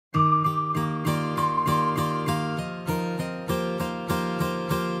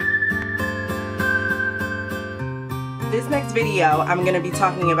this next video, I'm going to be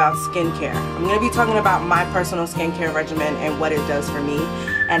talking about skincare. I'm going to be talking about my personal skincare regimen and what it does for me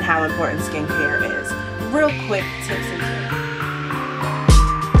and how important skincare is. Real quick tips and tricks.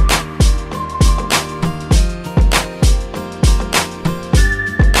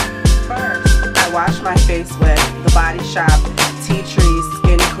 First, I wash my face with the Body Shop Tea Tree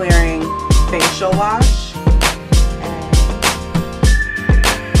Skin Clearing Facial Wash.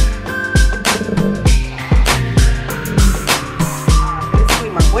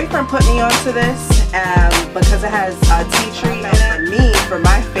 Boyfriend put me onto this because it has tea tree in it. For me, for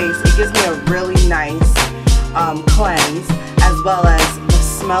my face, it gives me a really nice cleanse, as well as the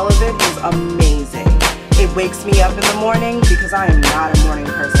smell of it is amazing. It wakes me up in the morning because I am not a morning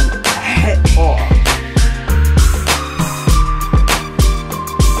person at all.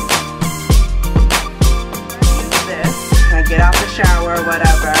 This, when I get out the shower or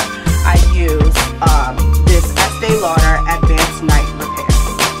whatever, I use this Estee Lauder Advanced Night Repair.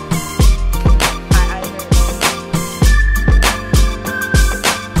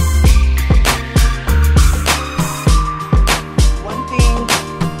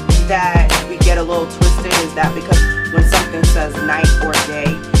 That we get a little twisted is that because when something says night or day,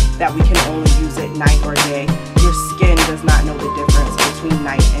 that we can only use it night or day. Your skin does not know the difference between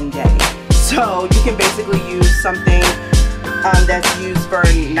night and day. So you can basically use something that's used for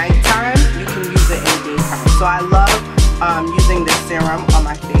nighttime, you can use it in daytime. So I love using this serum on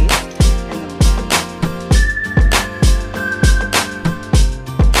my face.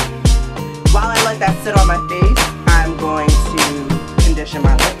 While I let that sit on my face, I'm going to condition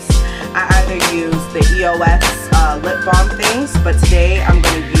my lips. I either use the EOS lip balm things, but today I'm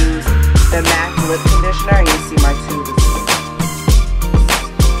going to use the MAC lip conditioner, and you see my tube is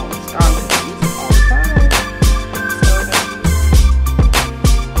almost gone because I use it all the time.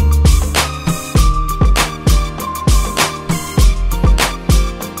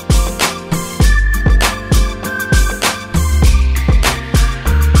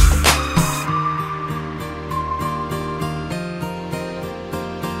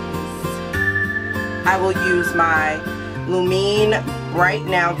 I will use my Lumine Right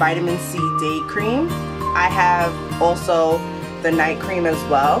Now Vitamin C Day Cream. I have also the night cream as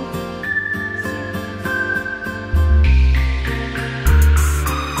well.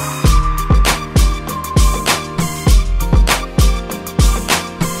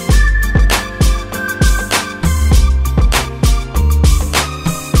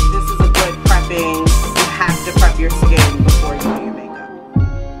 This is a good prepping. You have to prep your skin before you do your makeup.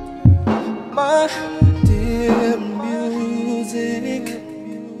 Dear music,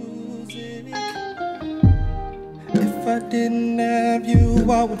 if I didn't have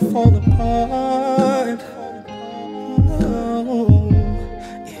you, I would fall apart. No,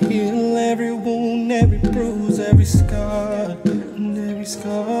 you heal every wound, every bruise, every scar, and every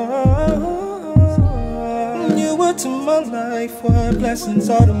scar. You were to my life what blessings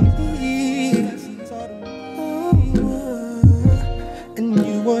are to me. And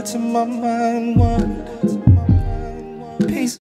you were to my mind what